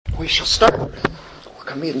We shall start. We're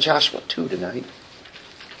going to be in Joshua 2 tonight.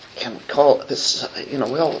 And we call this,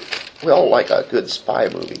 we all like a good spy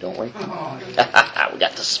movie, don't we? Oh, yeah. We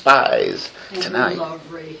got the spies tonight. I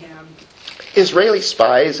love Rahab. Israeli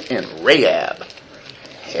spies and Rahab.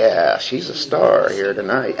 Yeah, she's a star here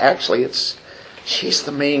tonight. Actually, she's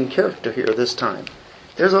the main character here this time.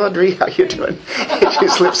 There's Audrey. How you doing? She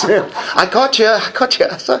slips in. I caught you.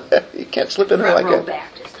 You can't slip in there like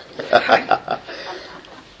that.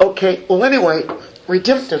 Okay, well anyway,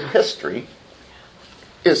 redemptive history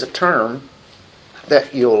is a term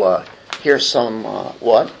that you'll hear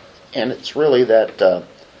somewhat, and it's really that the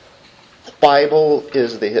Bible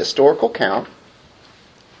is the historical account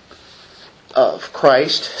of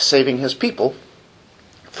Christ saving His people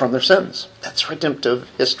from their sins. That's redemptive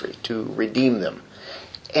history, to redeem them.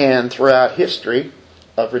 And throughout history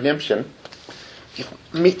of redemption, you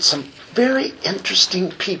meet some very interesting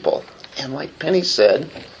people. And like Penny said,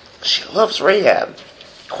 she loves Rahab.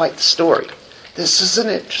 Quite the story. This is an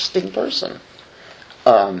interesting person.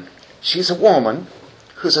 She's a woman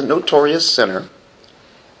who's a notorious sinner.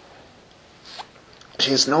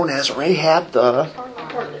 She is known as Rahab the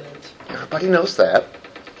Harlot. Everybody knows that.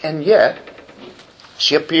 And yet,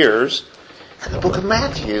 she appears in the book of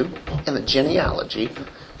Matthew in the genealogy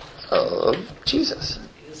of Jesus.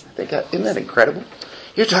 Isn't that incredible?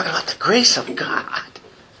 You're talking about the grace of God.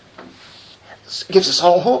 It gives us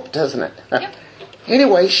all hope, doesn't it? Yep.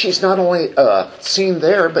 Anyway, she's not only seen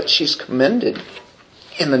there, but she's commended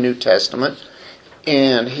in the New Testament,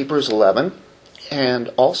 in Hebrews 11, and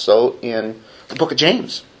also in the book of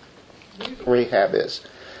James. Rahab is.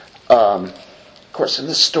 Of course, in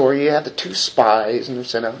this story, you have the two spies, and they're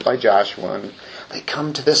sent out by Joshua, and they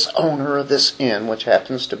come to this owner of this inn, which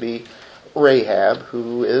happens to be Rahab,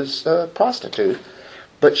 who is a prostitute.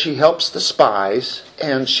 But she helps the spies,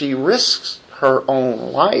 and she risks her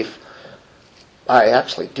own life by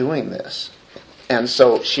actually doing this. And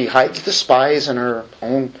so she hides the spies in her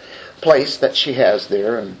own place that she has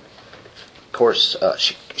there, and of course,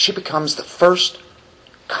 she becomes the first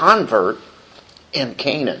convert in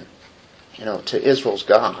Canaan, to Israel's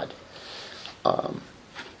God.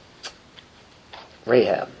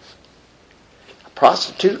 Rahab, a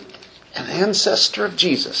prostitute, an ancestor of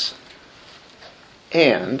Jesus.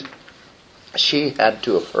 And she had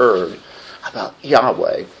to have heard about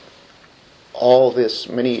Yahweh all this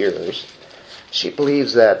many years. She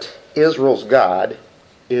believes that Israel's God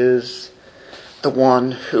is the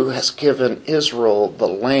one who has given Israel the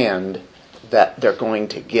land that they're going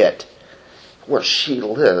to get where she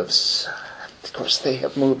lives. Of course, they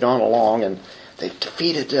have moved on along and they've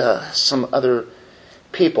defeated some other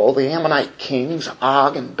people, the Ammonite kings,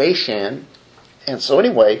 Og and Bashan. And so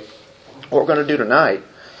anyway, what we're going to do tonight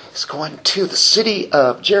is go into the city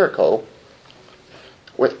of Jericho,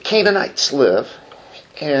 where the Canaanites live.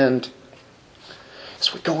 And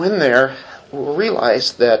as we go in there, we'll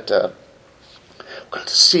realize that we're going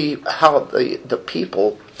to see how the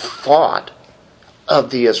people thought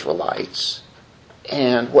of the Israelites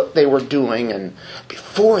and what they were doing, and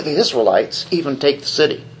before the Israelites even take the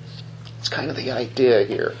city. It's kind of the idea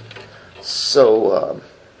here. So,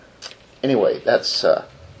 anyway, that's a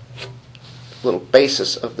little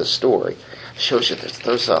basis of the story. Shows you that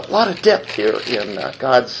there's a lot of depth here in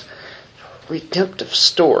God's redemptive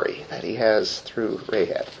story that He has through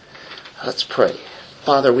Rahab. Let's pray.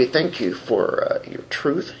 Father, we thank You for Your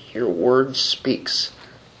truth. Your word speaks.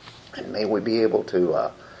 And may we be able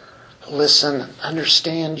to listen and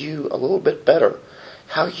understand You a little bit better,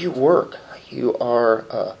 how You work. You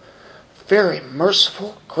are very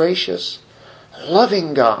merciful, gracious,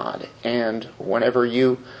 loving God. And whenever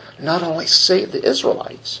You not only save the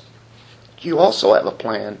Israelites, You also have a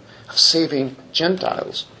plan of saving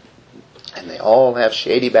Gentiles. And they all have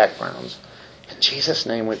shady backgrounds. In Jesus'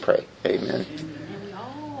 name we pray. Amen. We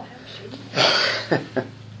all have shady.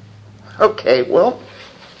 Okay, well,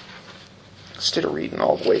 instead of reading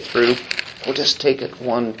all the way through, we'll just take it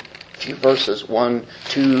few verses, 1,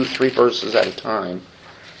 2, 3 verses at a time,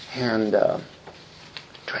 and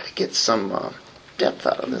try to get some depth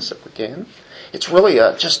out of this if we can. It's really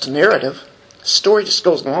just a narrative. The story just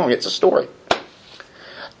goes along. It's a story.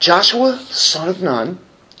 Joshua, the son of Nun,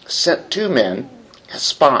 sent 2 men as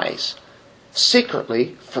spies,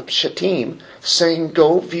 secretly from Shittim, saying,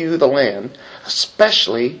 "Go view the land,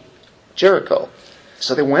 especially Jericho."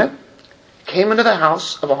 So they went, came into the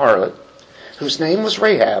house of a harlot, whose name was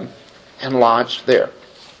Rahab, and lodged there.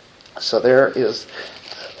 So there is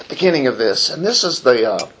the beginning of this. And this is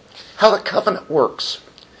how the covenant works.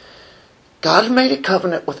 God made a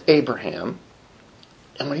covenant with Abraham,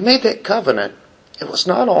 and when He made that covenant, it was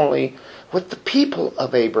not only with the people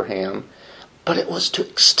of Abraham, but it was to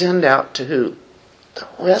extend out to who? The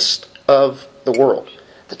rest of the world,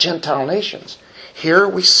 the Gentile nations. Here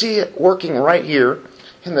we see it working right here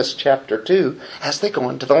in this chapter 2 as they go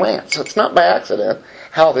into the land. So it's not by accident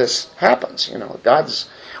how this happens. God's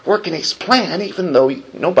working His plan, even though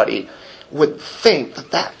nobody would think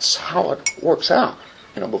that that's how it works out,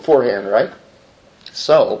 beforehand, right?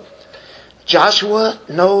 So, Joshua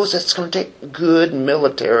knows it's going to take good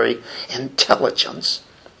military intelligence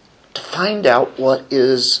to find out what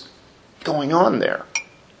is going on there.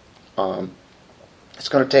 It's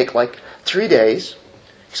going to take like 3 days.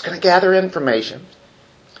 He's going to gather information.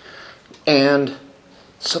 And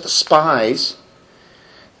so the spies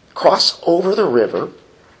cross over the river,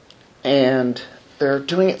 and they're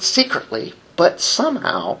doing it secretly, but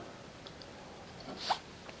somehow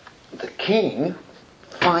the king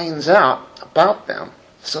finds out about them.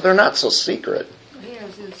 So they're not so secret. He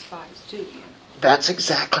has his spies too. That's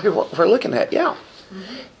exactly what we're looking at, yeah.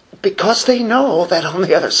 Mm-hmm. Because they know that on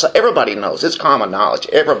the other side, everybody knows, it's common knowledge,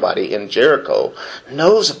 everybody in Jericho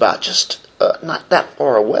knows about just not that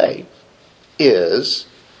far away is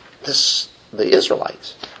the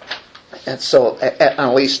Israelites. And so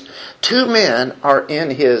at least 2 men are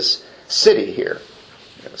in his city here,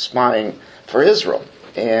 spying for Israel.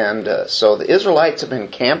 And so the Israelites have been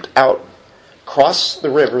camped out across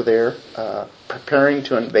the river there, preparing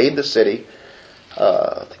to invade the city.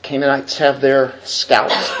 The Canaanites have their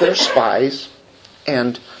scouts, their spies,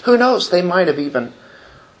 and who knows, they might have even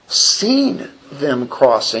seen them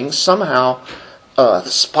crossing. Somehow the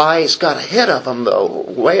spies got ahead of them, though,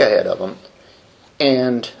 way ahead of them,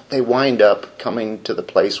 and they wind up coming to the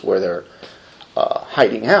place where they're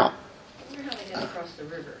hiding out. I wonder how they had to cross the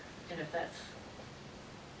river, and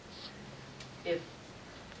if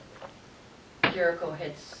Jericho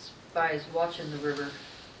had spies watching the river.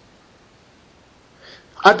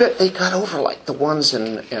 I bet they got over like the ones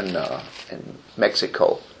in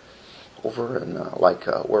Mexico, over in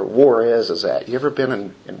where Juarez is at. You ever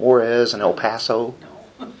been in Juarez and El Paso?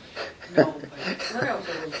 No, but when I was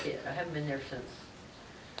a little kid, I haven't been there since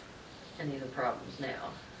any of the problems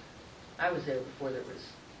now. I was there before there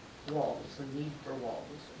was walls and need for walls.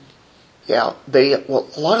 Yeah,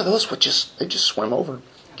 a lot of those they just swim over.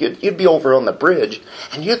 You'd be over on the bridge,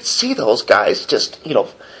 and you'd see those guys just,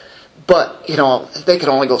 but, they could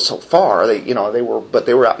only go so far. They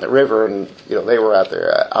were out in the river, and, they were out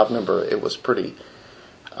there. I remember it was pretty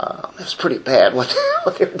bad what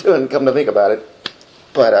they were doing, come to think about it.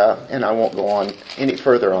 But, and I won't go on any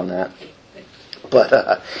further on that. But,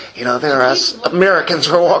 there us Americans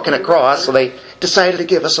were walking across, so they decided to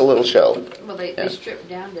give us a little show. Well, they strip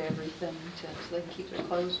down to everything so they can keep their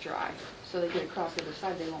clothes dry. So they get across the other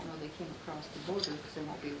side, they won't know they came across the border because they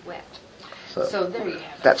won't be wet. So there you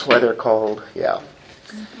have it. That's why they're called, yeah.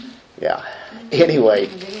 Mm-hmm. Yeah. Anyway,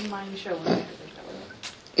 they didn't mind showing it.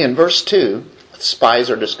 In verse 2, spies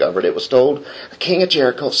are discovered. It was told, the king of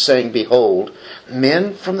Jericho saying, "Behold,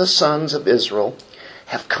 men from the sons of Israel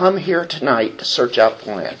have come here tonight to search out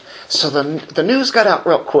the land." So the news got out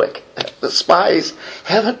real quick. The spies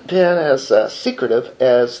haven't been as secretive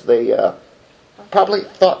as they probably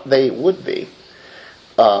thought they would be.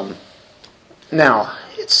 Now,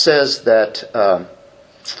 it says that the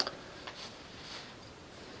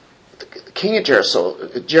king of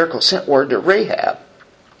Jericho sent word to Rahab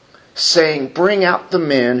saying, "Bring out the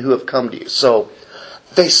men who have come to you." So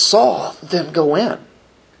they saw them go in.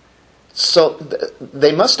 So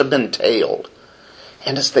they must have been tailed.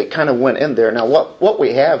 And as they kind of went in there, now what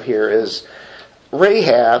we have here is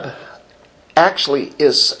Rahab actually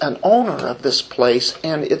is an owner of this place,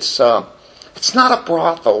 and it's not a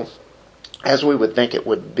brothel as we would think it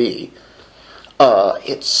would be.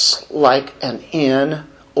 It's like an inn,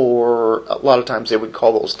 or a lot of times they would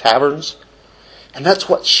call those taverns. And that's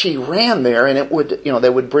what she ran there, and it would, they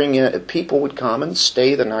would bring in, people would come and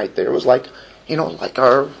stay the night there. It was like, like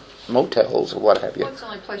our motels or what have you. Well, it's the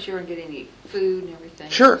only place you were going to get any food and everything.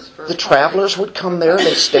 Sure. The travelers would come there,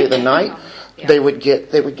 they'd stay the night. Yeah. They would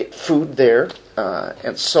get food there,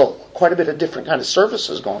 and so quite a bit of different kind of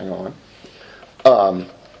services going on.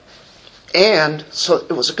 And so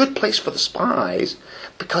it was a good place for the spies,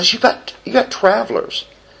 because you got travelers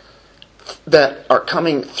that are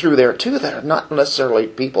coming through there too, that are not necessarily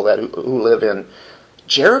people who live in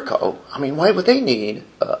Jericho. I mean, why would they need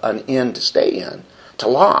an inn to stay in, to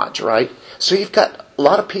lodge, right? So you've got a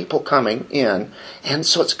lot of people coming in, and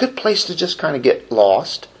so it's a good place to just kind of get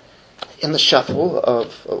lost in the shuffle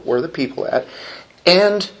of where the people are at,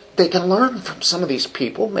 and they can learn from some of these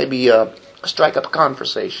people, maybe strike up a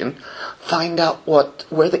conversation, find out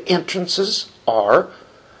where the entrances are,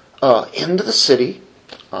 into the city.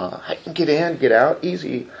 I can get in, get out,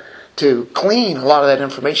 easy to glean a lot of that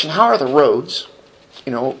information. How are the roads,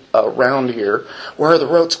 around here? Where are the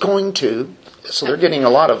roads going to? So they're getting a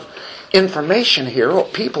lot of information here. Well,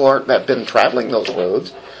 people have been traveling those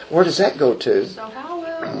roads. Where does that go to? So how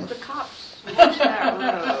will the cops watch that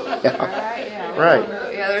road? Yeah. Right? Yeah.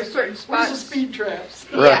 Right. Yeah, there's certain spots. Where's the speed traps?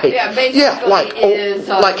 Right. Yeah, basically is,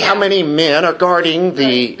 how many men are guarding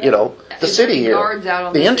the city here, guards out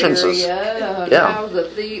on the this entrances. Area. Yeah. How's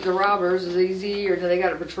the robbers is easy, or do they got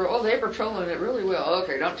to patrol? Oh, they're patrolling it really well.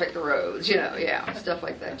 Okay, don't take the roads. Stuff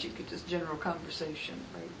like that. You could just general conversation.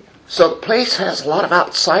 Right? So the place has a lot of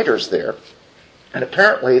outsiders there. And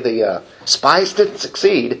apparently the spies didn't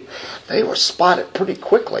succeed. They were spotted pretty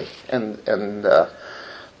quickly. And the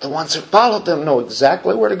ones who followed them know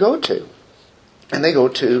exactly where to go to. And they go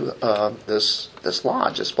to this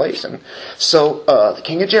lodge, this place. And so the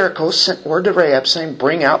king of Jericho sent word to Rahab saying,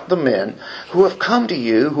 "Bring out the men who have come to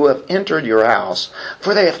you, who have entered your house,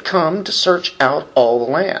 for they have come to search out all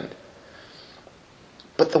the land."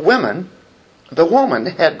 But the woman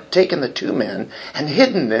had taken the 2 men and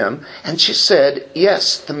hidden them, and she said,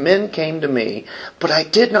 "Yes, the men came to me, but I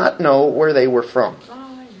did not know where they were from."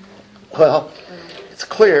 Well, it's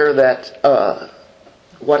clear that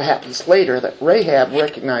what happens later, that Rahab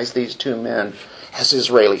recognized these 2 men as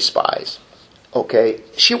Israeli spies. Okay?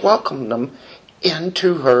 She welcomed them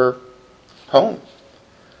into her home.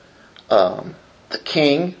 The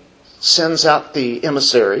king sends out the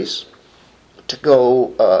emissaries to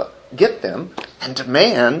go get them and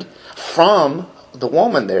demand from the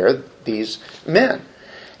woman there these men.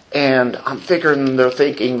 And I'm figuring they're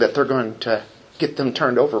thinking that they're going to get them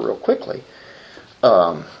turned over real quickly.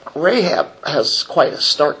 Rahab has quite a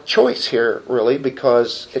stark choice here, really,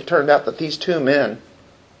 because it turned out that these 2 men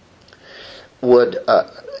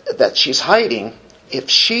that she's hiding, if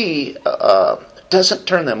she doesn't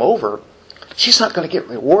turn them over, she's not going to get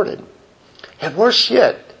rewarded. And worse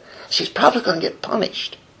yet, she's probably going to get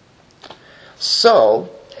punished. So,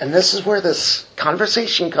 and this is where this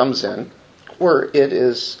conversation comes in, where it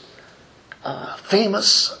is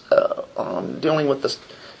famous on dealing with this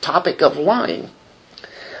topic of lying.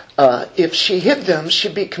 If she hid them,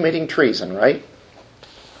 she'd be committing treason, right?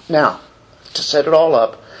 Now, to set it all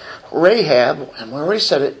up, Rahab, and we already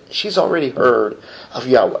said it, she's already heard of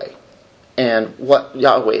Yahweh and what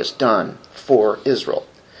Yahweh has done for Israel.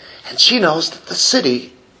 And she knows that the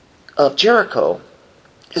city of Jericho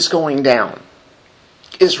is going down.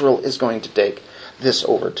 Israel is going to take this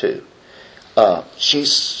over too.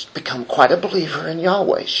 She's become quite a believer in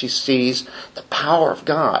Yahweh. She sees the power of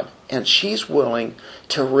God, and she's willing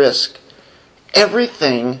to risk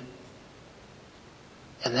everything,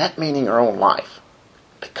 and that meaning her own life,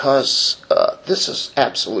 because this is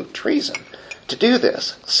absolute treason to do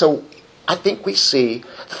this. So I think we see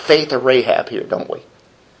the faith of Rahab here, don't we?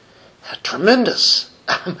 A tremendous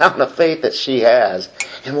amount of faith that she has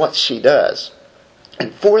in what she does.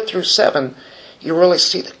 And 4 through 7, you really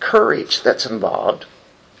see the courage that's involved.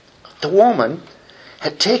 The woman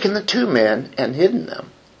had taken the 2 men and hidden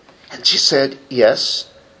them. And she said, "Yes,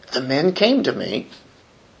 the men came to me,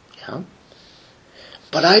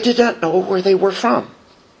 but I did not know where they were from.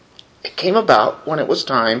 It came about when it was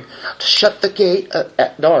time to shut the gate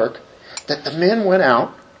at dark that the men went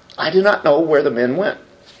out. I do not know where the men went.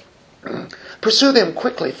 Pursue them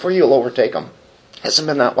quickly, for you'll overtake them. Hasn't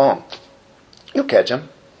been that long. You'll catch them."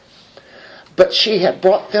 But she had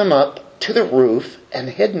brought them up to the roof and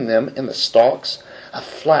hidden them in the stalks of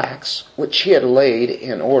flax which she had laid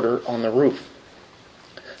in order on the roof.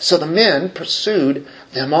 So the men pursued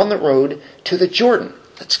them on the road to the Jordan.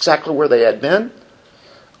 That's exactly where they had been.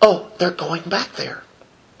 Oh, they're going back there.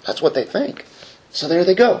 That's what they think. So there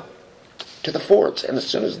they go, to the fords. And as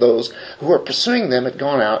soon as those who were pursuing them had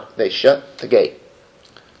gone out, they shut the gate.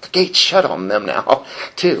 The gate's shut on them now,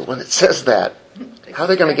 too, when it says that. How are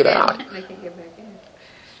they going to get out? They can get back in.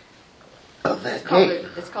 Of that gate.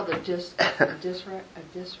 It's called a disrect.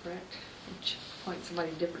 Point somebody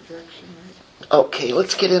in a different direction, right? Okay,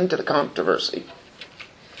 let's get into the controversy.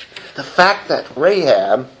 The fact that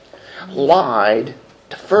Rahab lied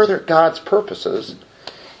to further God's purposes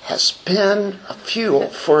has been a fuel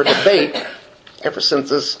for a debate ever since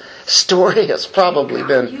this story has probably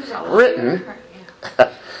been written.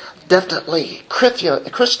 Definitely Christian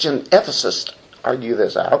ethicists argue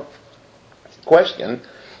this out. The question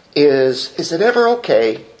is it ever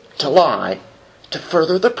okay to lie to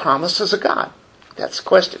further the promises of God? That's the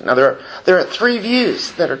question. Now there are 3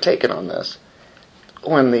 views that are taken on this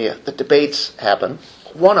when the debates happen.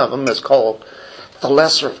 One of them is called the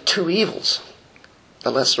lesser of 2 evils.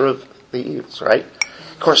 The lesser of the evils, right?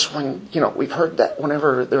 course, when, we've heard that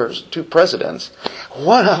whenever there's two presidents,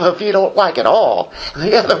 one of them you don't like at all, and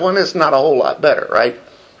the other one is not a whole lot better, right?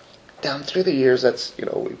 Down through the years, that's,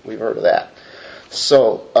 we've heard of that.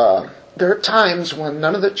 So, there are times when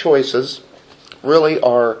none of the choices really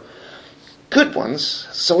are good ones,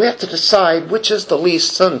 so we have to decide which is the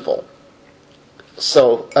least sinful.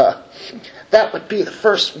 So, that would be the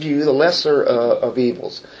first view, the lesser of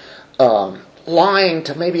evils. Lying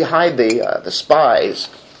to maybe hide the spies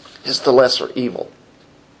is the lesser evil.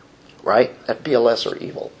 Right? That'd be a lesser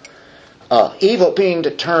evil. Evil being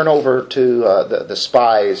to turn over to the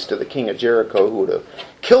spies to the king of Jericho who would have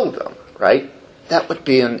killed them. Right? That would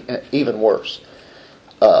be an even worse.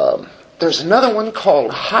 There's another one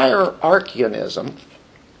called hierarchianism.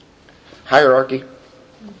 Hierarchy.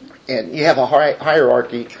 And you have a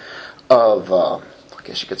hierarchy of, I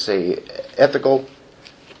guess you could say, ethical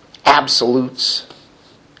absolutes.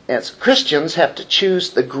 And so Christians have to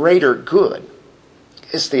choose the greater good,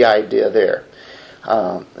 is the idea there.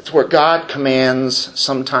 It's where God commands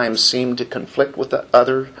sometimes seem to conflict with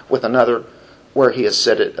another, where he has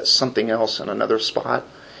said it something else in another spot.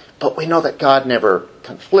 But we know that God never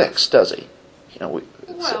conflicts, does he? You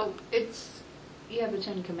have the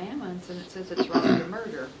Ten Commandments, and it says it's wrong to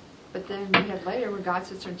murder. But then you have later where God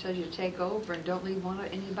sits there and tells you to take over and don't leave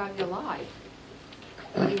anybody alive.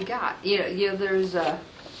 What do you got? There's a...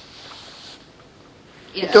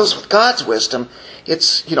 It goes with God's wisdom.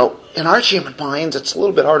 It's, in our human minds, it's a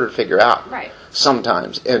little bit harder to figure out. Right.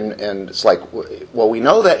 Sometimes. And it's like, well, we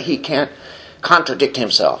know that he can't contradict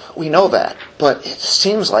himself. We know that. But it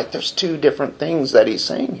seems like there's two different things that he's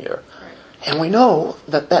saying here. Right. And we know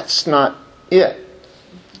that that's not it.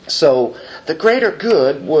 So the greater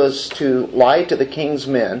good was to lie to the king's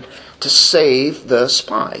men to save the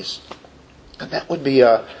spies. And that would be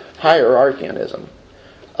a hierarchianism.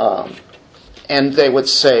 And they would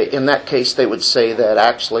say, in that case, they would say that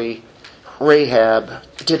actually Rahab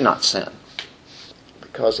did not sin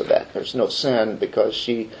because of that. There's no sin because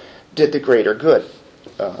she did the greater good.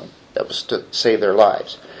 That was to save their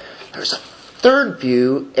lives. There's a third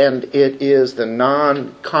view, and it is the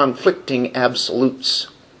non-conflicting absolutes.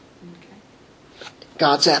 Okay.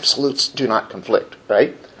 God's absolutes do not conflict,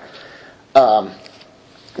 right?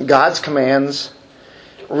 God's commands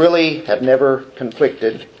really have never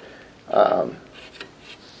conflicted.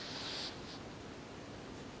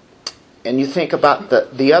 And you think about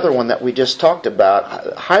the other one that we just talked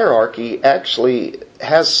about, hierarchy actually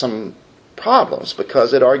has some problems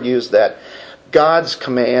because it argues that God's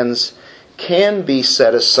commands can be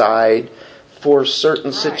set aside for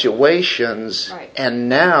certain situations, and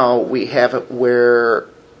now we have it where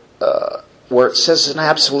it says an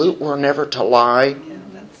absolute, we're never to lie.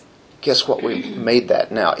 Guess what? We made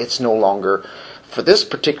that now. It's no longer for this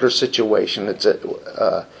particular situation. It's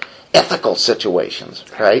ethical situations,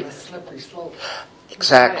 right? A slippery slope.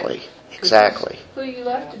 Exactly. Who you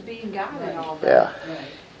left to be God and all that. Yeah. Right.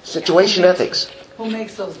 Situation ethics. Who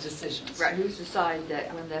makes those decisions? Right. Who's decided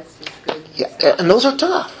that when that's just good? Yeah, and those are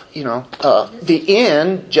tough. The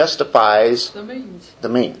end justifies the means.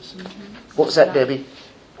 Mm-hmm. What was that, Debbie?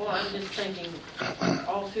 Well, I'm just thinking,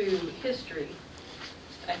 all through history,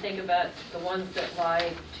 I think about the ones that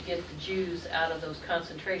lied to get the Jews out of those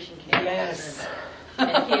concentration camps. Yes.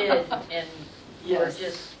 And hid and Yes. were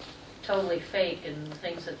just totally fake in the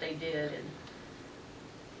things that they did. And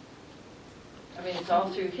I mean, it's all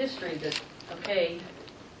through history that, okay,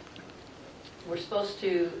 we're supposed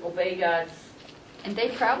to obey God's. And they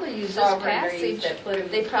probably use this passage.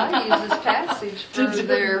 They probably use this passage for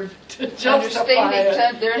their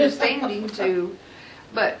understanding to.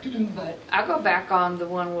 But I'll go back on the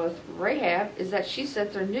one with Rahab, is that she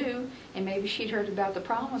sat there knew, and maybe she'd heard about the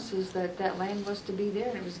promises that land was to be there,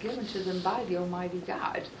 and it was given to them by the Almighty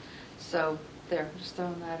God. So they're just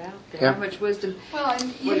throwing that out there. Yeah. How much wisdom? Well,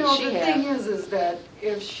 and the thing is that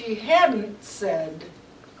if she hadn't said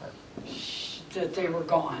that they were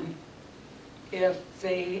gone, if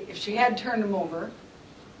she had turned them over,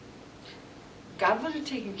 God would have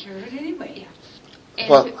taken care of it anyway. Yeah.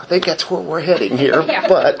 Well, I think that's where we're heading here, yeah,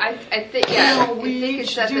 but I think we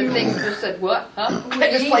it's that the things that said what? Huh? We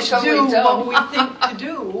each do what we think to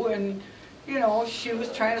do, and she was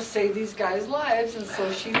trying to save these guys' lives, and so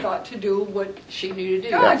she thought to do what she knew to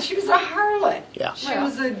do. God, she was a harlot. Yeah. She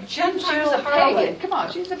was a Gentile She was a harlot. pagan. Come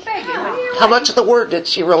on, she was a pagan. Yeah. how much of the word did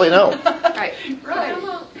she really know? Right. Right.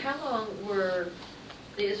 How long were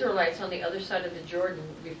the Israelites on the other side of the Jordan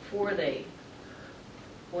before they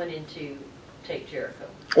went into take Jericho?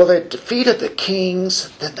 Well, they defeated the kings,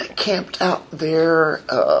 then they camped out there,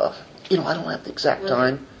 I don't have the exact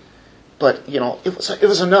time. but it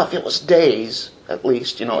was enough. It was days at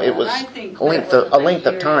least. It was I think a length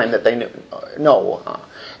of time that they knew. No,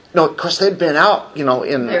 of course they'd been out, in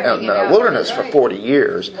the wilderness for 40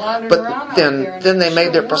 years. But then they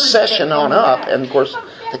made their procession on up, and of course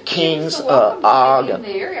the kings, Og,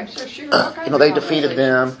 they defeated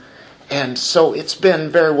them, and so it's been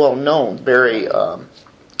very well known, very,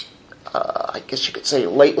 I guess you could say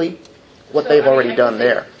lately, what they've already done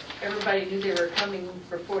there. Everybody knew they were coming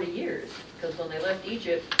for 40 years, because when they left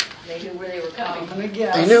Egypt, they knew where they were coming.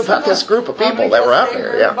 They knew about this group of people that were out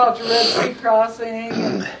there, yeah. About the Red Sea crossing.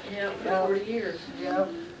 And, for 40 years. Yeah.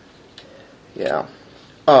 Yeah.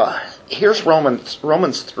 Here's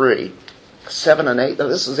Romans 3, 7 and 8. Now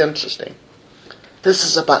this is interesting. This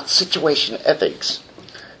is about situation ethics,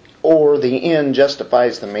 or the end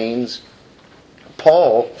justifies the means.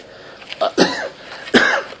 Paul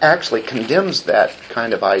actually condemns that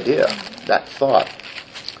kind of idea, that thought.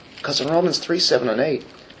 Because in Romans 3, 7 and 8,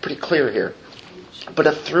 pretty clear here. But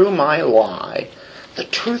if through my lie the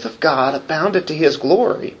truth of God abounded to his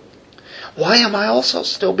glory, why am I also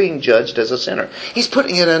still being judged as a sinner? He's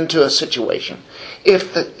putting it into a situation.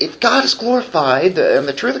 If God is glorified and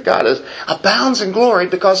the truth of God abounds in glory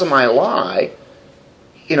because of my lie,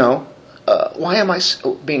 why am I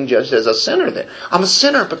being judged as a sinner then? I'm a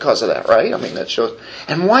sinner because of that, right? I mean, that shows.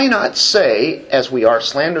 And why not say, as we are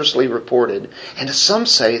slanderously reported, and as some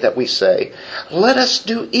say that we say, let us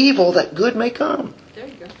do evil that good may come. There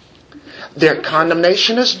you go. Their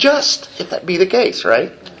condemnation is just, if that be the case,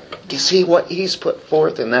 right? Do you see what he's put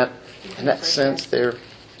forth in that sense there?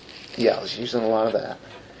 Yeah, I was using a lot of that.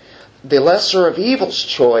 The lesser of evil's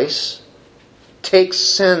choice takes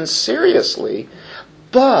sin seriously,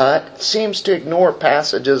 but seems to ignore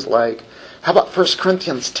passages like, how about 1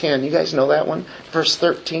 Corinthians 10? You guys know that one? Verse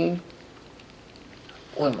 13?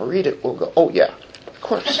 When we read it, we'll go, oh yeah, of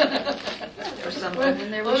course. Or something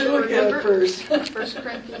in there we should Look at it remember. first. 1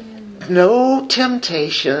 Corinthians. No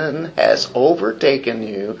temptation has overtaken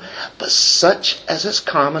you, but such as is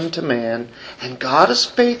common to man, and God is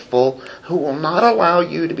faithful, who will not allow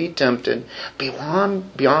you to be tempted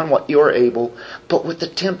beyond what you are able, but with the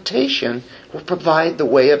temptation will provide the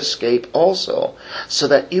way of escape also, so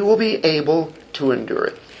that you will be able to endure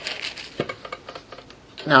it.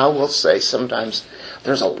 Now, I will say sometimes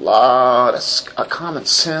there's a lot of common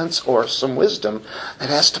sense or some wisdom that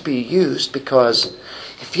has to be used, because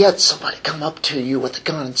if you had somebody come up to you with a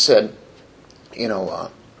gun and said, and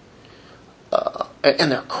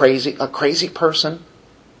they're a crazy person,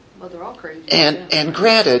 Well, they're all crazy. and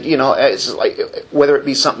granted, it's like whether it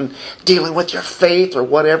be something dealing with your faith or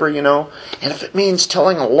whatever, and if it means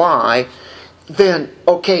telling a lie, then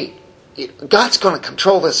okay, God's going to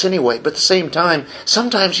control this anyway. But at the same time,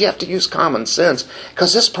 sometimes you have to use common sense,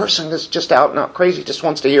 because this person is just out and out crazy, just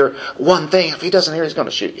wants to hear one thing. If he doesn't hear, he's going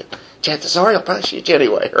to shoot you. Chances are he'll probably shoot you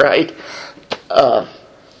anyway, right? But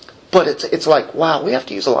it's like, wow, we have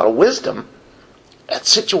to use a lot of wisdom at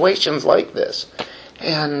situations like this.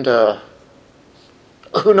 And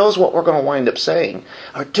who knows what we're going to wind up saying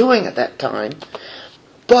or doing at that time.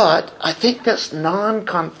 But I think this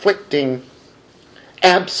non-conflicting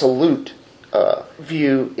absolute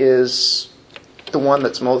view is the one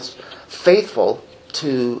that's most faithful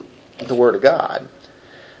to the Word of God.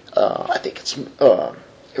 I think it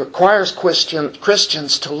requires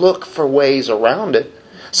Christians to look for ways around it.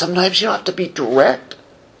 Sometimes you don't have to be direct,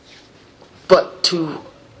 but to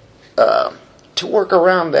work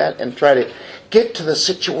around that and try to get to the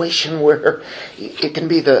situation where it can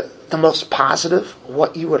be the most positive,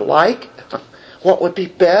 what you would like, what would be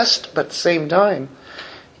best, but at the same time,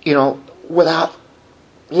 without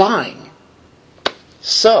lying.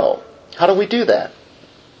 So, how do we do that?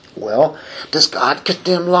 Well, does God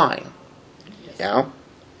condemn lying? Yeah.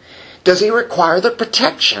 Does he require the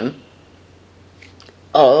protection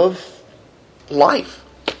of life?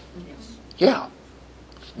 Yeah.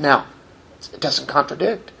 Now, it doesn't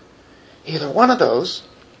contradict either one of those,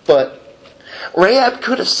 but Rahab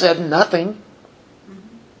could have said nothing.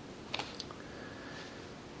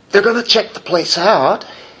 They're going to check the place out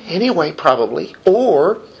anyway, probably.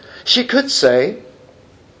 Or she could say,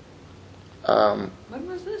 When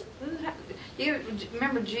was this? You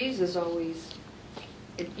remember Jesus always,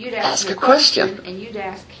 you'd ask a question, and you'd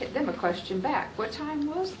ask them a question back. What time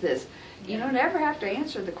was this? You don't ever have to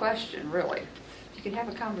answer the question, really. You can have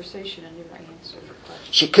a conversation and never answer the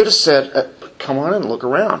question. She could have said, come on and look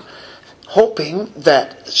around, hoping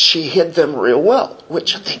that she hid them real well,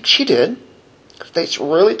 which I think she did. If they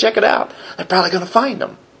really check it out, they're probably going to find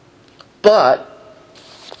them. But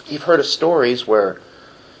you've heard of stories where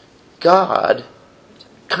God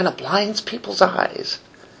kind of blinds people's eyes.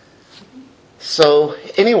 So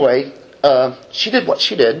anyway, she did what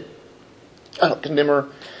she did. I don't condemn her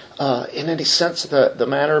in any sense of the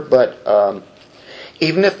matter, but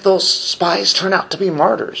even if those spies turn out to be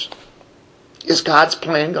martyrs, is God's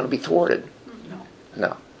plan going to be thwarted?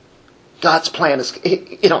 No. God's plan is,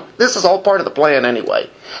 this is all part of the plan anyway.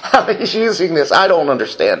 How he's using this, I don't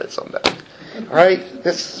understand it sometimes. All right?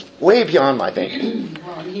 This is way beyond my thinking.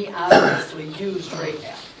 Well, he obviously used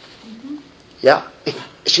Rahab. Yeah.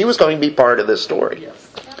 She was going to be part of this story.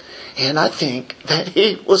 Yes. And I think that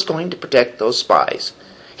he was going to protect those spies.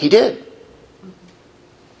 He did.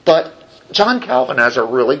 But John Calvin has a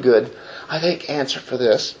really good, I think, answer for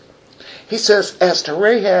this. He says, as to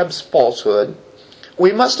Rahab's falsehood,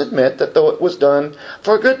 we must admit that though it was done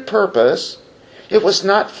for a good purpose, it was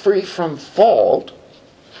not free from fault.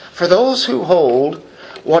 For those who hold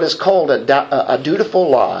what is called a dutiful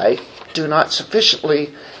lie do not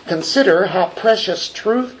sufficiently consider how precious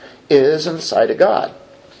truth is in the sight of God.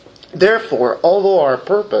 Therefore, although our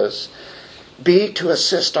purpose be to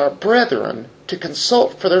assist our brethren to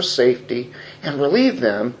consult for their safety and relieve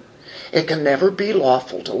them, it can never be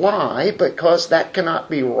lawful to lie, because that cannot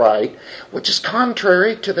be right, which is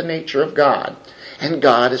contrary to the nature of God. And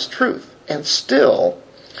God is truth. And still,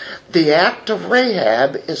 the act of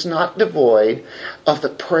Rahab is not devoid of the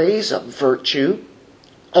praise of virtue,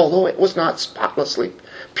 although it was not spotlessly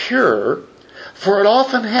pure. For it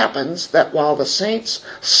often happens that while the saints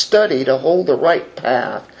study to hold the right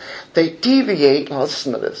path, they deviate, now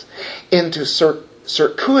listen to this, into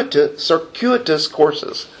circuitous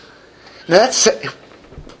courses. Now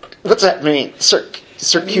what's that mean?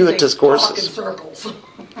 Circuitous courses. Walk in circles.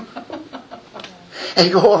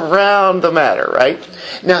 And go around the matter, right?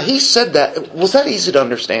 Now he said that. Was that easy to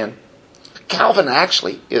understand? Calvin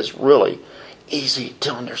actually is really easy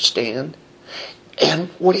to understand. And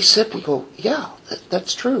what he said, we go, yeah,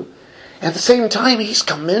 that's true. At the same time, he's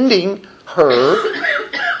commending her,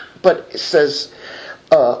 but it says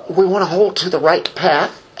we want to hold to the right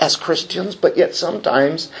path as Christians, but yet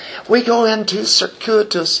sometimes we go into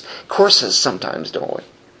circuitous courses sometimes, don't we?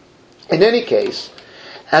 In any case,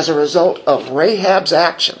 as a result of Rahab's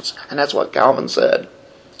actions, and that's what Calvin said,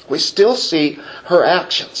 we still see her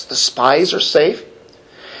actions. The spies are safe,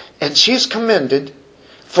 and she's commended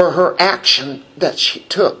for her action that she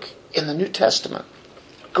took in the New Testament.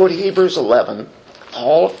 Go to Hebrews 11, the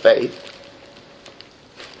Hall of Faith.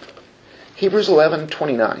 Hebrews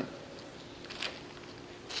 11:29.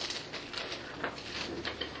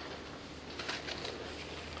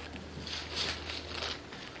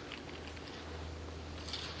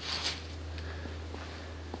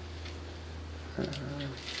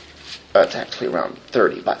 It's actually around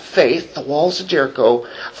 30. By faith, the walls of Jericho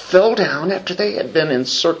fell down after they had been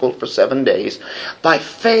encircled for 7 days. By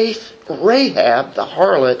faith, Rahab, the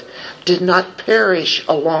harlot, did not perish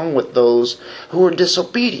along with those who were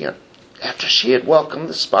disobedient after she had welcomed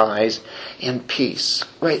the spies in peace.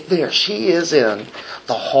 Right there, she is in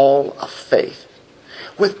the hall of faith.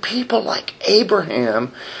 With people like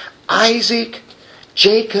Abraham, Isaac,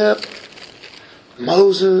 Jacob,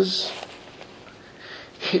 Moses.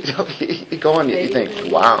 You go on, you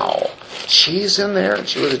think, wow, she's in there and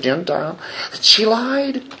she was a Gentile. She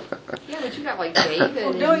lied. Yeah, but you got like David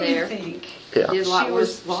Well, in don't there. you think Yeah. Did a lot she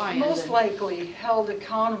worse was lying most than- likely held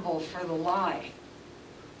accountable for the lie?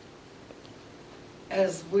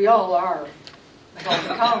 As we all are held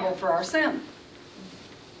accountable for our sin.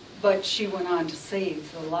 But she went on to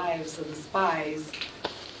save the lives of the spies.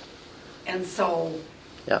 And so,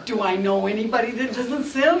 Yeah. do I know anybody that doesn't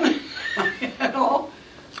sin?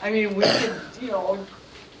 I mean, we could,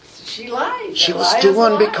 she lied. She A was lie is a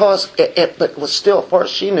doing lie. because but it was still, as far as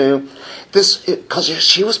she knew, because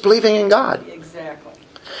she was believing in God. Exactly.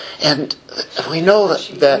 And we know that,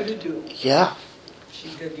 She knew to do. Yeah, She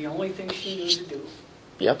did the only thing she knew to do.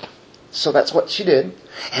 yep. So that's what she did.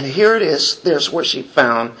 And here it is. There's where she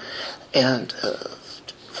found, and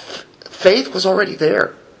faith was already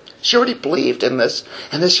there. She already believed in this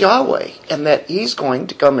Yahweh, and that He's going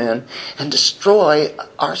to come in and destroy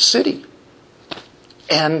our city.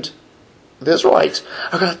 And the Israelites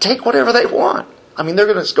are going to take whatever they want. I mean,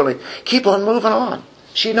 they're just going to keep on moving on.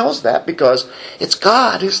 She knows that because it's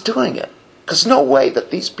God who's doing it. Because no way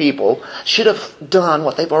that these people should have done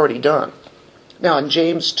what they've already done. Now in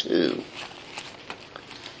James 2,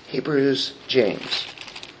 James.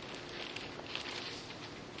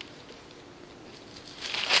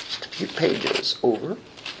 Just a few pages over.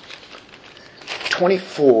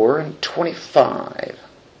 24 and 25.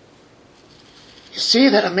 You see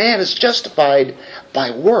that a man is justified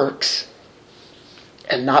by works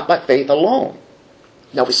and not by faith alone.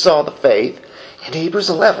 Now we saw the faith in Hebrews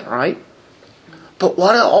 11, right? But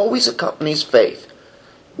what always accompanies faith?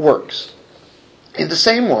 Works. In the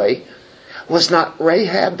same way, was not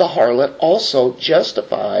Rahab the harlot also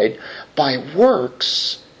justified by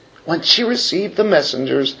works when she received the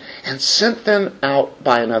messengers and sent them out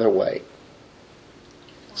by another way?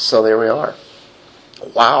 So there we are.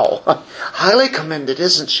 Wow. Highly commended,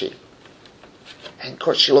 isn't she? And of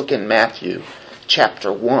course, you look in Matthew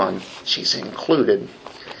chapter 1, she's included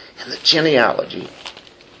in the genealogy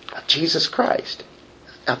of Jesus Christ.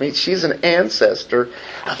 I mean, she's an ancestor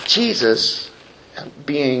of Jesus,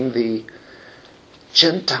 being the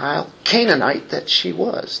Gentile Canaanite that she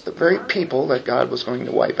was, the very people that God was going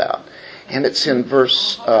to wipe out. And it's in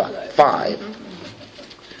verse 5.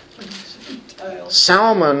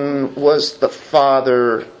 Salmon was the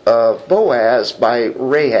father of Boaz by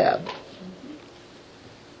Rahab.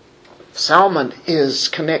 Salmon is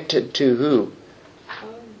connected to who?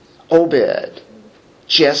 Obed,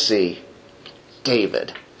 Jesse,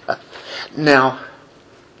 David. Now,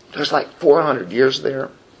 there's like 400 years there.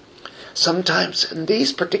 Sometimes in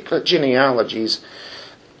these particular genealogies,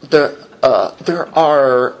 there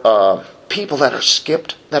are people that are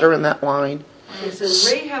skipped that are in that line. It says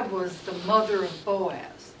Rahab was the mother of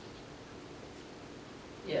Boaz.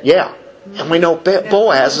 Yeah. And we know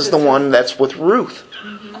Boaz is the one that's with Ruth,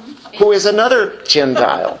 who is another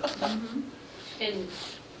Gentile. And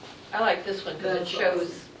I like this one because it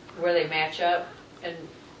shows where they match up. And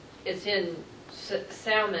it's in,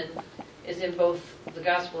 Salmon is in both the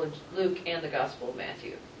Gospel of Luke and the Gospel of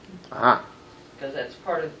Matthew. Ah. Because that's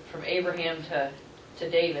part of, from Abraham to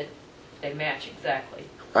David, they match exactly.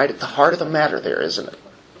 Right at the heart of the matter there, isn't it?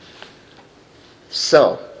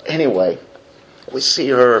 So, anyway, we see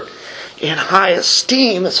her in high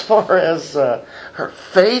esteem as far as her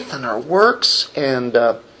faith and her works and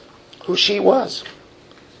who she was.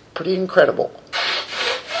 Pretty incredible.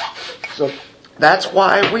 So, that's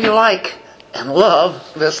why we like and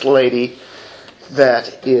love this lady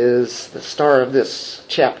that is the star of this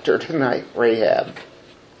chapter tonight, Rahab.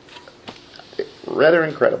 Rather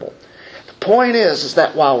incredible. The point is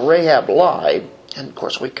that while Rahab lied, and of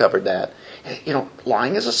course we covered that,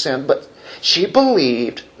 lying is a sin, but she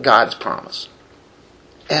believed God's promise.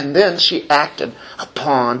 And then she acted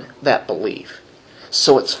upon that belief.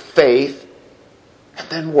 So it's faith and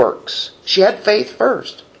then works. She had faith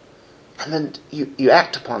first. And then you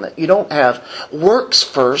act upon that. You don't have works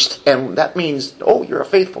first, and that means, you're a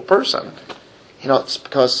faithful person. It's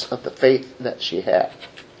because of the faith that she had.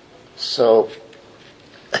 So,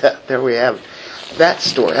 there we have that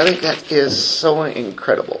story. I think that is so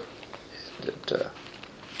incredible.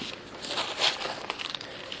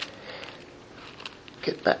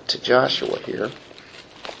 Get back to Joshua here.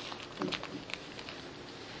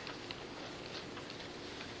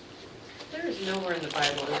 There is nowhere in the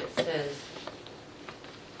Bible that it says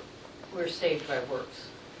we're saved by works.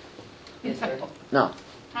 Is there? No.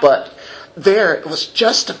 But there it was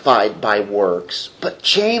justified by works. But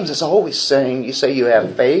James is always saying, you say you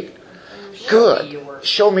have faith? Good.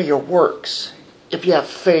 Show me your works. If you have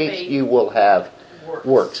faith, you will have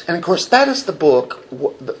works. And of course, that is the book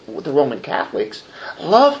the Roman Catholics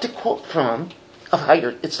love to quote from, of how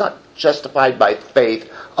it's not justified by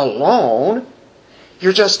faith alone.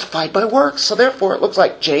 You're justified by works. So therefore, it looks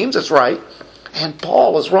like James is right and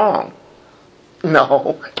Paul is wrong.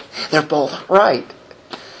 No, they're both right.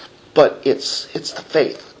 But it's the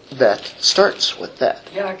faith that starts with that.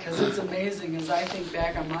 Yeah, because it's amazing. As I think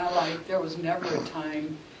back on my life, there was never a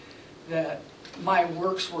time that my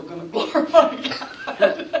works were going to glorify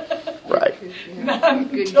God. Right. Not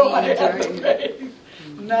until I had the faith.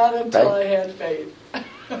 Not until I had faith.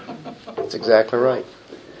 That's exactly right.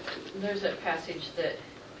 There's that passage that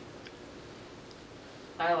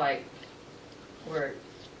I like where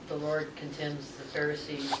the Lord condemns the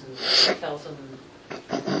Pharisees and tells them,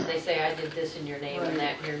 they say, I did this in your name and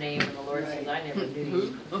that in your name, and the Lord says, I never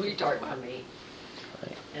knew you. Depart from me.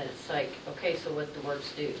 Right. And it's like, okay, so what the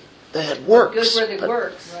works do? They had works. Good were the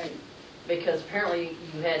works, Right. because apparently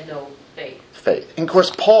you had no faith. Faith. And of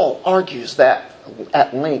course, Paul argues that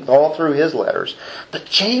at length all through his letters. But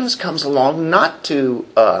James comes along not to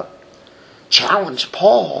challenge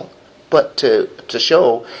Paul, but to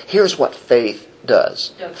show here's what faith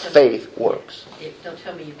does. Faith works. Don't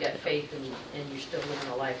tell me you've got faith and you're still living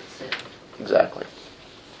a life of sin. Exactly.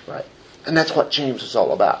 Right. And that's what James is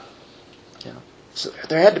all about. So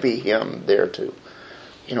there had to be him there to,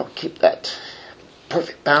 keep that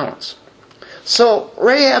perfect balance. So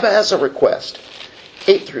Rahab has a request.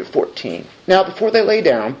 8 through 14. Now before they lay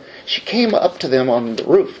down, she came up to them on the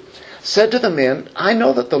roof, said to the men, I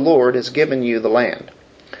know that the Lord has given you the land.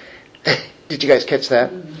 Did you guys catch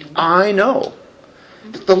that? I know.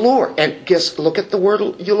 The Lord. And look at the word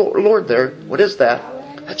Lord there. What is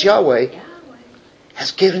that? That's Yahweh.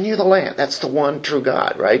 Has given you the land. That's the one true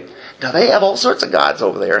God, right? Now they have all sorts of gods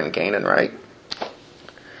over there in Canaan, right?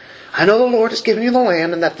 I know the Lord has given you the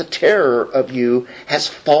land, and that the terror of you has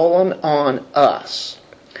fallen on us,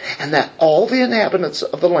 and that all the inhabitants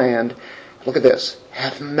of the land, look at this,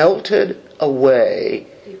 have melted away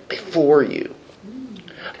before you.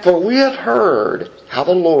 For we have heard how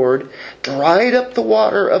the Lord dried up the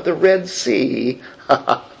water of the Red Sea.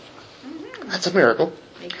 That's a miracle.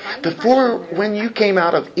 Before, when you came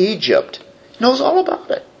out of Egypt, he knows all about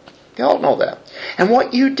it. You all know that. And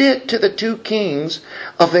what you did to the 2 kings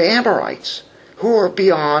of the Amorites, who are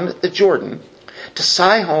beyond the Jordan, to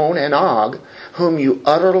Sihon and Og, whom you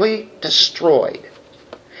utterly destroyed.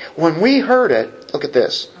 When we heard it, look at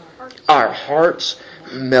this, our hearts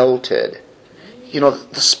melted. You know,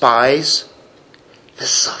 the spies,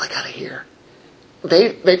 this is all they got to hear.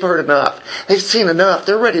 They've heard enough. They've seen enough.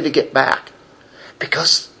 They're ready to get back.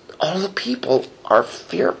 Because all the people are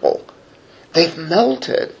fearful. They've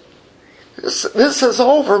melted. This is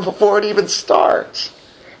over before it even starts.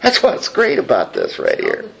 That's what's great about this right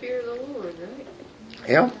here. The fear of the Lord, right?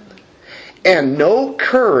 Yeah. And no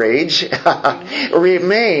courage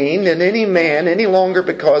remained in any man any longer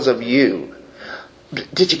because of you.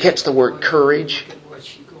 Did you catch the word courage?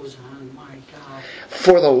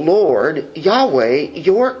 For the Lord, Yahweh,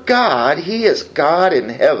 your God, He is God in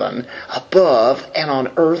heaven above and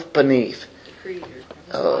on earth beneath.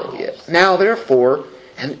 Oh, yeah. Now, therefore,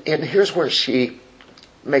 and here's where she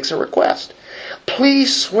makes a request.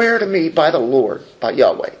 Please swear to me by the Lord, by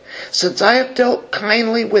Yahweh, since I have dealt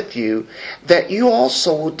kindly with you, that you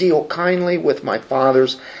also will deal kindly with my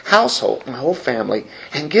father's household, my whole family,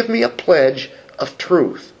 and give me a pledge of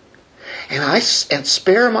truth. And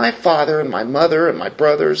spare my father and my mother and my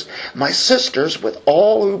brothers, my sisters with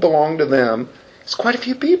all who belong to them. It's quite a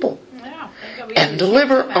few people. Yeah, and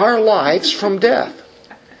deliver our lives from death.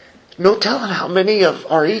 No telling how many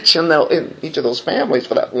are each in each of those families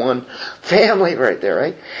for that one family right there,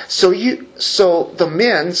 right? So the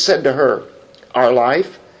men said to her, our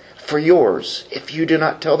life for yours, if you do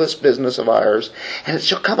not tell this business of ours. And it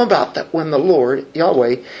shall come about that when the Lord,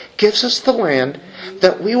 Yahweh, gives us the land,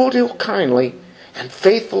 that we will deal kindly and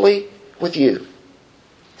faithfully with you.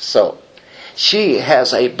 So, she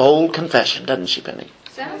has a bold confession, doesn't she, Penny?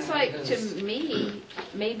 Sounds like to me,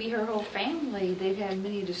 maybe her whole family, they've had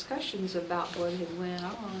many discussions about what had went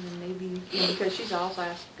on, and maybe, because she's also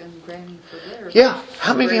asking Granny for theirs. Yeah,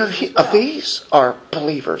 how many of these are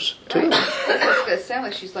believers, too? Right. It sounds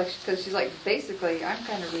like because she's like, basically, I'm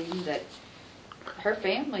kind of reading that her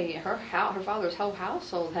family, her father's whole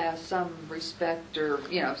household has some respect, or,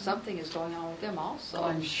 something is going on with them also. Well,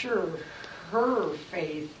 I'm sure her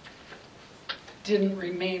faith didn't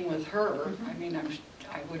remain with her. Mm-hmm. I mean,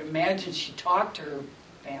 I would imagine she talked to her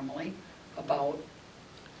family about...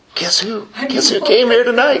 Guess who came here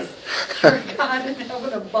tonight? Her God in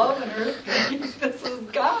heaven above and earth. This is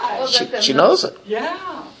God. Well, she knows it.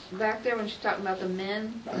 Yeah. Back there when she's talking about the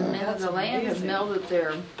men of the land have melted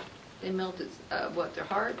their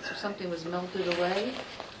hearts, or something was melted away.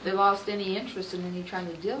 They lost any interest in any trying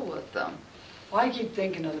to deal with them. Well, I keep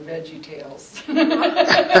thinking of the Veggie Tales. You think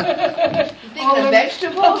of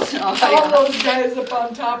vegetables? All those guys up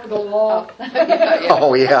on top of the wall.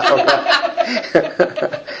 Oh, yeah.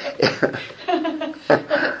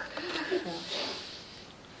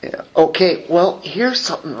 Yeah. Okay, well, here's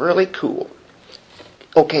something really cool.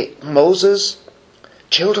 Okay, Moses,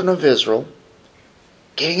 children of Israel,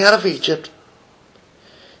 getting out of Egypt,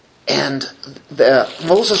 and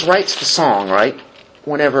Moses writes the song, right?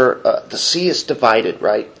 Whenever the sea is divided,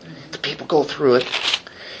 right? The people go through it.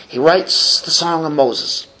 He writes the song of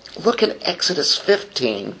Moses. Look at Exodus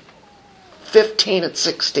 15 and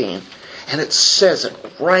 16, and it says it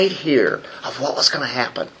right here of what was going to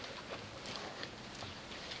happen.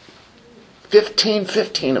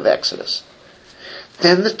 15:15 of Exodus.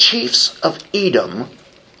 Then the chiefs of Edom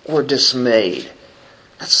were dismayed.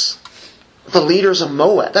 That's the leaders of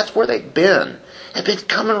Moab. That's where they've been. They've been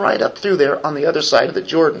coming right up through there on the other side of the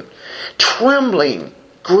Jordan. Trembling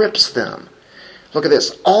grips them. Look at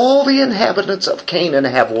this. All the inhabitants of Canaan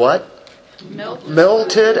have what?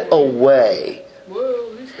 Melted away.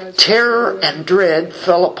 Whoa, Terror and dread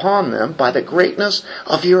fell upon them. By the greatness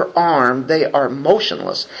of your arm, they are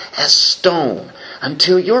motionless as stone.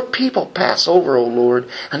 Until your people pass over, O Lord,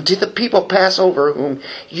 until the people pass over whom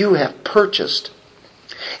you have purchased.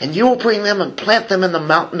 And you will bring them and plant them in the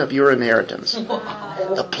mountain of your inheritance.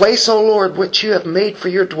 The place, O Lord, which you have made for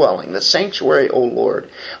your dwelling, the sanctuary, O Lord,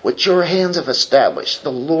 which your hands have established.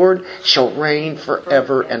 The Lord shall reign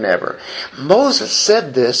forever and ever. Moses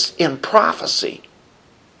said this in prophecy.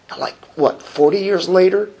 Like, 40 years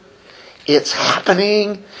later? It's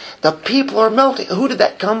happening. The people are melting. Who did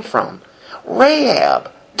that come from?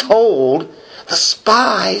 Rahab told the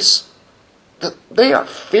spies that they are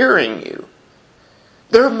fearing you.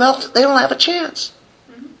 They're melted. They don't have a chance.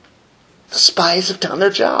 The spies have done their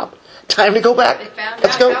job. Time to go back.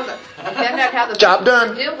 Let's go. Found out how the Job done.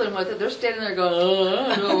 are dealing with it. They're standing there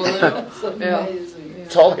going, That's amazing.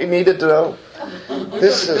 That's all they needed to know.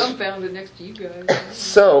 This is dumbfounded next to you guys.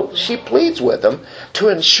 so. She pleads with them to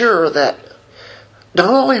ensure that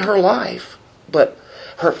not only her life, but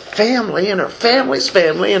her family and her family's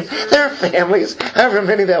family and their families, however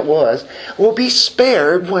many that was, will be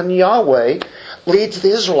spared when Yahweh leads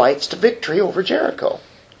the Israelites to victory over Jericho.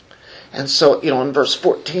 And so, in verse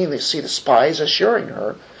 14, they see the spies assuring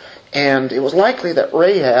her. And it was likely that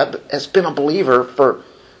Rahab has been a believer for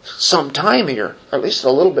some time here, or at least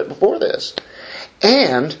a little bit before this.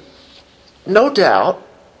 And, no doubt,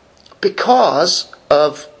 because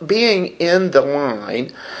of being in the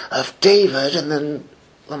line of David and then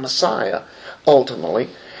the Messiah, ultimately,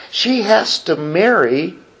 she has to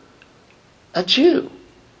marry a Jew.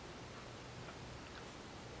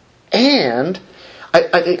 And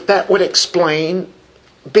I think that would explain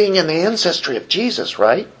being in the ancestry of Jesus,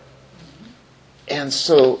 right? And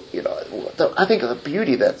so, I think of the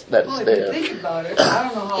beauty that's there. Well, if you think about it, I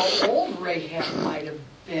don't know how old Rahab might have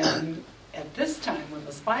been at this time when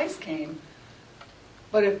the spies came.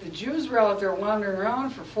 But if the Jews were out there wandering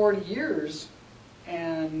around for 40 years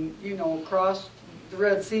and, crossed the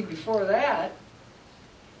Red Sea before that,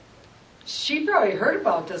 she probably heard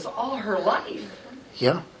about this all her life.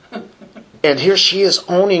 Yeah. And here she is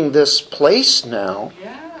owning this place now.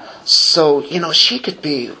 Yeah. So, she could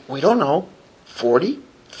be, we don't know, 40,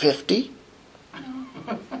 50.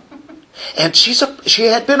 And she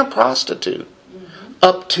had been a prostitute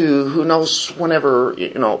up to who knows whenever,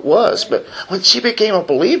 it was. But when she became a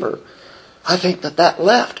believer, I think that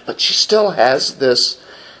left. But she still has this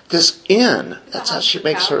inn. That's how she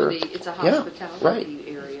makes her. It's a hospitality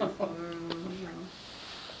area.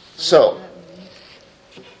 So,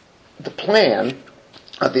 the plan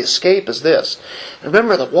of the escape is this.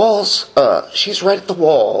 Remember the walls, she's right at the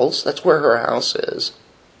walls. That's where her house is.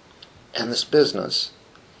 And this business.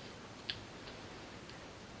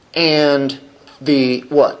 And the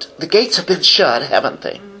gates have been shut, haven't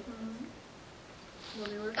they?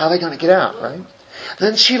 How are they going to get out, right?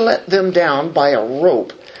 Then she let them down by a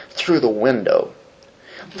rope through the window.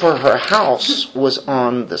 For her house was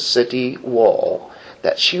on the city wall,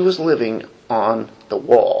 that she was living on the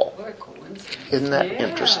wall. What a coincidence. Isn't that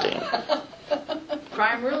interesting?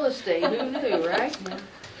 Prime real estate, who knew, right?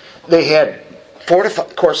 They had fortified,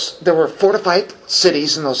 of course, there were fortified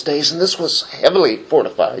cities in those days, and this was heavily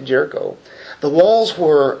fortified, Jericho. The walls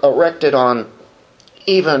were erected on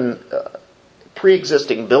even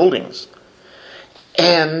pre-existing buildings.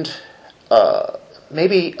 And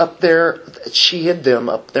maybe up there, she hid them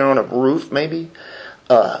up there on a roof, maybe.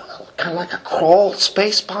 Kind of like a crawl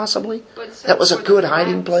space, possibly. That was a good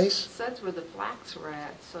hiding place. That's where the flax were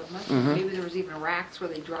at. So it must maybe there was even racks where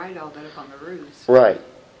they dried all that up on the roofs. Right.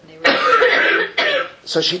 And they were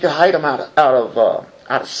So she could hide them out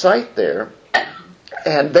of sight there,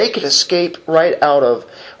 and they could escape right out of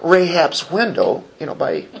Rahab's window,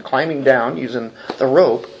 by climbing down using the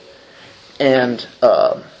rope. And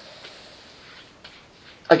I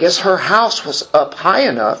guess her house was up high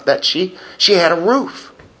enough that she had a roof.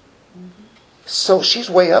 So she's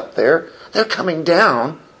way up there. They're coming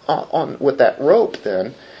down on with that rope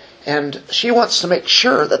then, and she wants to make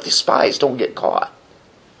sure that the spies don't get caught.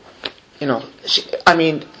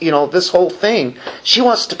 This whole thing, she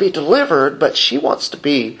wants to be delivered, but she wants to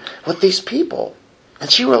be with these people, and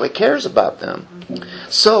she really cares about them.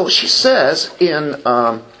 So she says in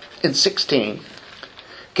 16,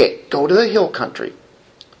 okay, go to the hill country.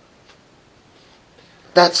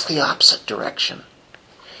 That's the opposite direction.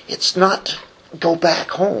 It's not go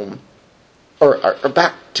back home or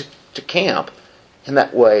back to camp in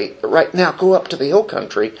that way. Right now, go up to the hill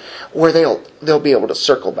country where they'll be able to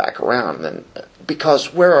circle back around. And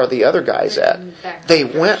because where are the other guys at? They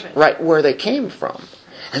went right where they came from.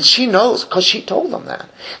 And she knows because she told them that.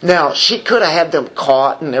 Now, she could have had them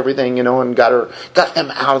caught and everything, and got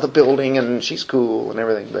them out of the building, and she's cool and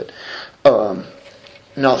everything. But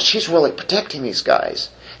no, she's really protecting these guys.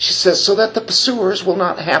 She says, so that the pursuers will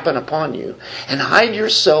not happen upon you, and hide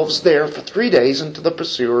yourselves there for 3 days until the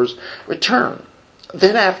pursuers return.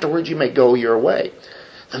 Then afterward you may go your way.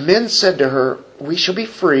 The men said to her, we shall be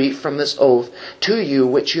free from this oath to you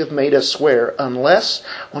which you have made us swear, unless,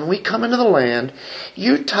 when we come into the land,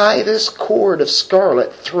 you tie this cord of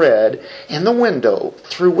scarlet thread in the window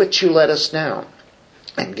through which you let us down,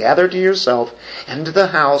 and gather to yourself into the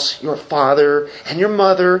house your father and your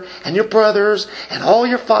mother and your brothers and all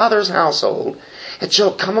your father's household. It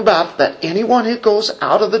shall come about that anyone who goes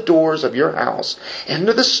out of the doors of your house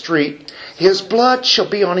into the street, his blood shall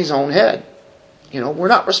be on his own head. We're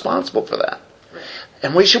not responsible for that.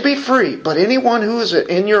 And we shall be free. But anyone who is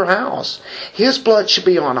in your house, his blood should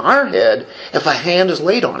be on our head if a hand is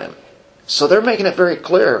laid on him. So they're making it very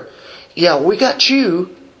clear. Yeah, we got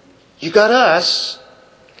you. You got us.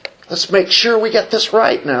 Let's make sure we get this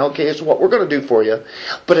right now. Okay, it's what we're going to do for you.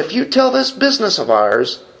 But if you tell this business of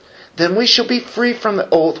ours, then we shall be free from the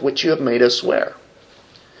oath which you have made us swear.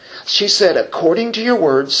 She said, according to your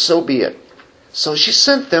words, so be it. So she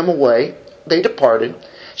sent them away. They departed.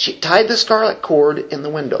 She tied the scarlet cord in the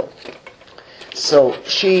window. So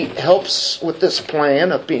she helps with this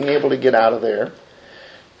plan of being able to get out of there.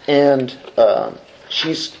 And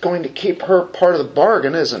she's going to keep her part of the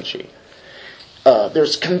bargain, isn't she?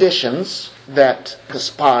 There's conditions that the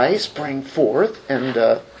spies bring forth.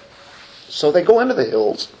 And so they go into the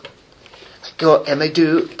hills. They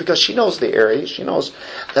do, because she knows the area. She knows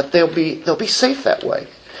that they'll be safe that way.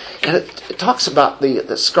 And it talks about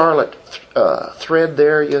the scarlet thread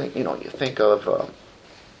there. You think of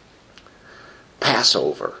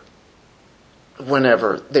Passover,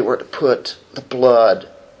 whenever they were to put the blood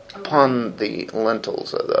upon the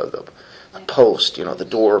lintels of the post, the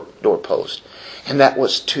door post, and that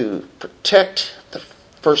was to protect the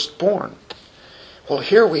firstborn. Well,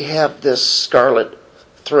 here we have this scarlet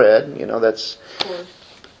thread,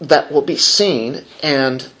 that will be seen,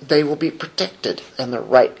 and they will be protected, and they're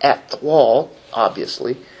right at the wall,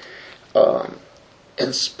 obviously, and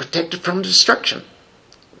it's protected from destruction.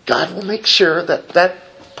 God will make sure that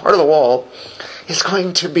part of the wall is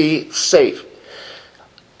going to be safe.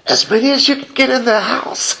 As many as you can get in the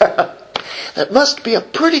house. That must be a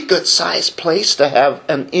pretty good sized place to have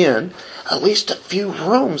an inn, at least a few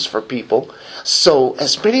rooms for people. So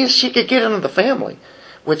as many as she could get into the family,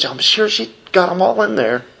 which I'm sure she got them all in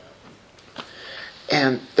there,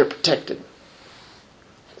 and they're protected.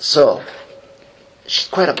 So she's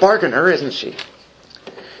quite a bargainer, isn't she?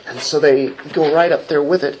 And so they go right up there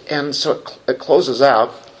with it, and so it closes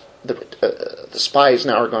out. The spies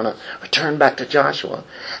now are going to return back to Joshua.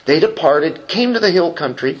 They departed, came to the hill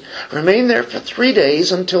country, remained there for 3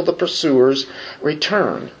 days until the pursuers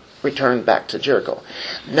returned back to Jericho.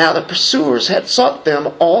 Now the pursuers had sought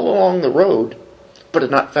them all along the road, but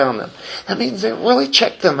had not found them. That means they really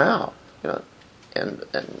checked them out, and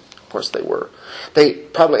of course they were. They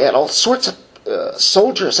probably had all sorts of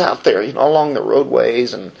soldiers out there, along the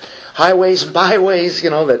roadways and highways and byways,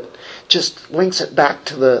 that just links it back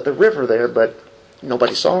to the river there, but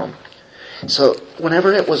nobody saw them. So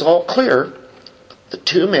whenever it was all clear, the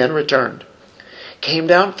 2 men returned, came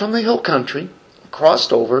down from the hill country,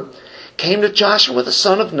 crossed over, came to Joshua the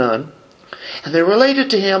son of Nun, and they related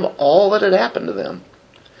to him all that had happened to them.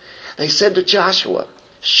 They said to Joshua,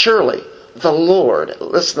 surely the Lord,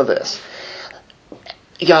 listen to this,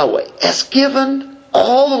 Yahweh has given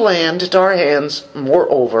all the land into our hands.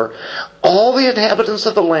 Moreover, all the inhabitants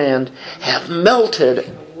of the land have melted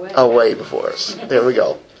away before us. There we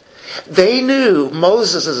go. They knew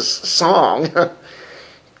Moses' song,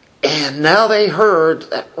 and now they heard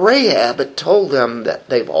that Rahab had told them that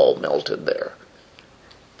they've all melted there.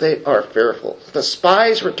 They are fearful. The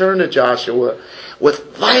spies returned to Joshua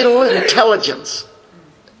with vital intelligence.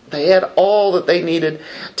 They had all that they needed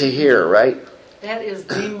to hear, right? That is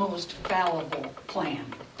the most fallible plan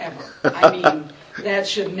ever. I mean, that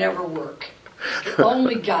should never work.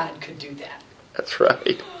 Only God could do that. That's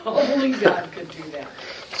right. Only God could do that.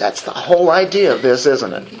 That's the whole idea of this,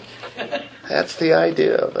 isn't it? That's the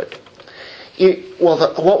idea of it.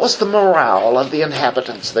 What was the morale of the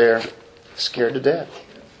inhabitants there? Scared to death.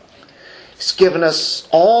 He's given us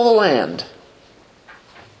all the land.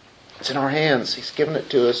 It's in our hands. He's given it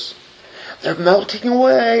to us. They're melting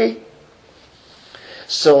away.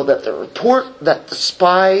 So that the report that the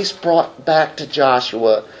spies brought back to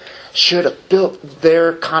Joshua should have built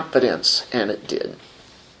their confidence, and it did.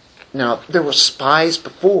 Now, there were spies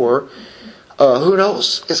before. Who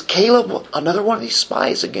knows? Is Caleb another one of these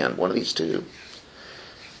spies again? One of these 2?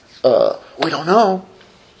 We don't know.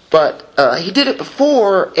 But he did it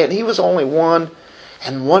before, and he was only one,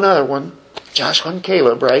 and one other one. Joshua and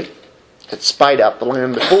Caleb, right, had spied out the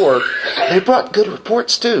land before. They brought good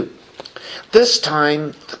reports too. This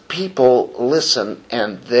time, the people listen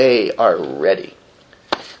and they are ready.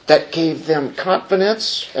 That gave them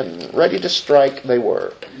confidence, and ready to strike they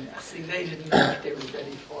were. Yeah, see, they didn't know what they were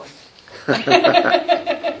ready for.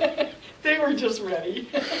 They were just ready.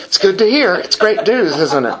 It's good to hear. It's great news,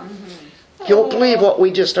 isn't it? You won't believe what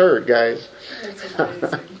we just heard, guys. That's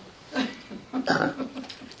amazing.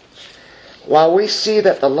 While we see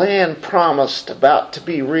that the land promised about to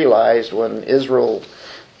be realized when Israel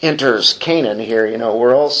enters Canaan here,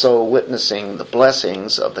 we're also witnessing the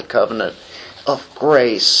blessings of the covenant of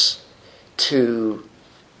grace to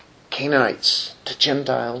Canaanites, to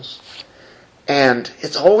Gentiles. And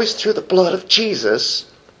it's always through the blood of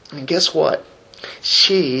Jesus. And guess what?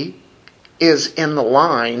 She is in the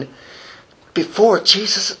line before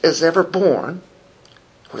Jesus is ever born.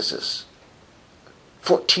 What is this?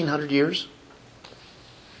 1,400 years?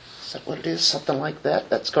 Is that what it is? Something like that?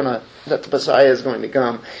 That the Messiah is going to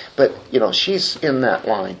come. But, she's in that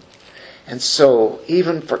line. And so,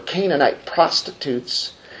 even for Canaanite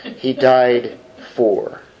prostitutes, he died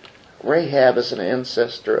for. Rahab is an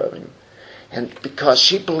ancestor of him. And because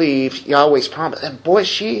she believed Yahweh's promise. And boy,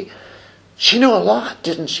 she knew a lot,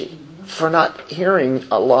 didn't she? For not hearing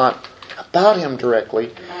a lot about him directly.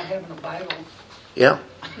 Not having a Bible. Yeah.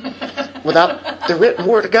 Without the written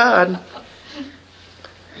word of God.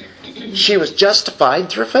 She was justified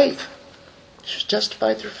through faith. She was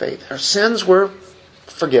justified through faith. Her sins were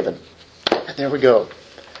forgiven. And there we go.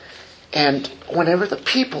 And whenever the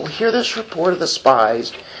people hear this report of the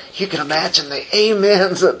spies, you can imagine the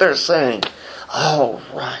amens that they're saying. All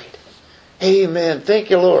right. Amen. Thank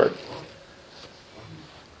you, Lord.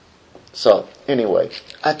 So, anyway,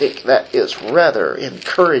 I think that is rather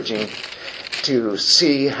encouraging to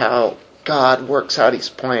see how God works out His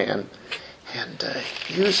plan and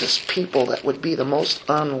uses people that would be the most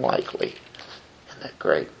unlikely. Isn't that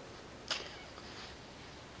great?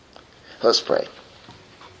 Let's pray.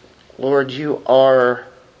 Lord, you are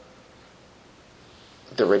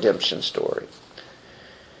the redemption story.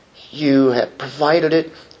 You have provided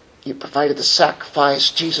it. You provided the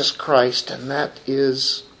sacrifice, Jesus Christ, and that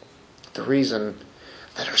is the reason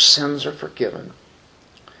that our sins are forgiven.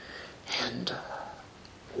 And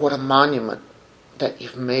what a monument that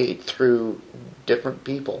you've made through different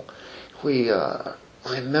people. We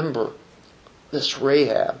remember this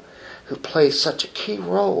Rahab, who plays such a key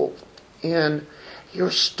role in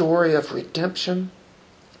your story of redemption,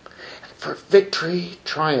 for victory,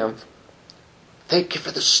 triumph. Thank you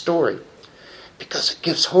for the story, because it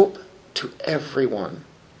gives hope to everyone.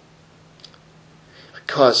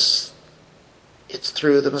 Because it's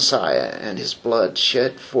through the Messiah and His blood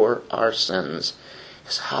shed for our sins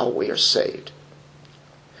is how we are saved.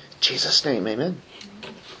 In Jesus' name, amen.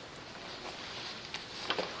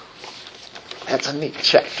 That's a neat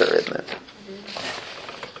chapter, isn't it?